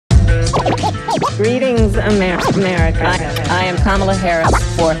Greetings, America. I am Kamala Harris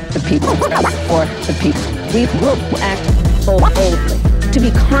for the people. For the people. We will act boldly, to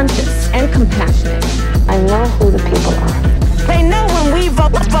be conscious and compassionate. I know who the people are. They know when we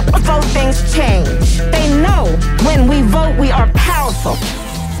vote, things change. They know when we vote, we are powerful.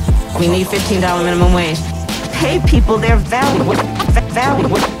 We need $15 minimum wage. Pay people their value.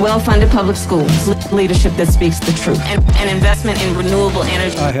 Well-funded public schools, leadership that speaks the truth, and investment in renewable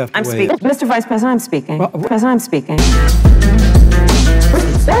energy. I'm speaking. Mr. Vice President, I'm speaking. President, I'm speaking.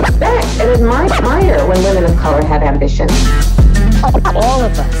 Respect and admire when women of color have ambition. All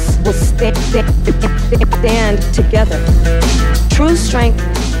of us will stand together. True strength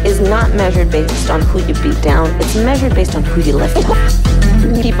is not measured based on who you beat down. It's measured based on who you lift up.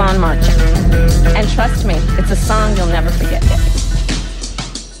 Keep on marching. And trust me, it's a song you'll never forget.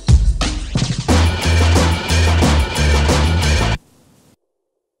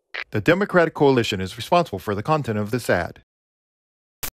 The Democratic Coalition is responsible for the content of this ad.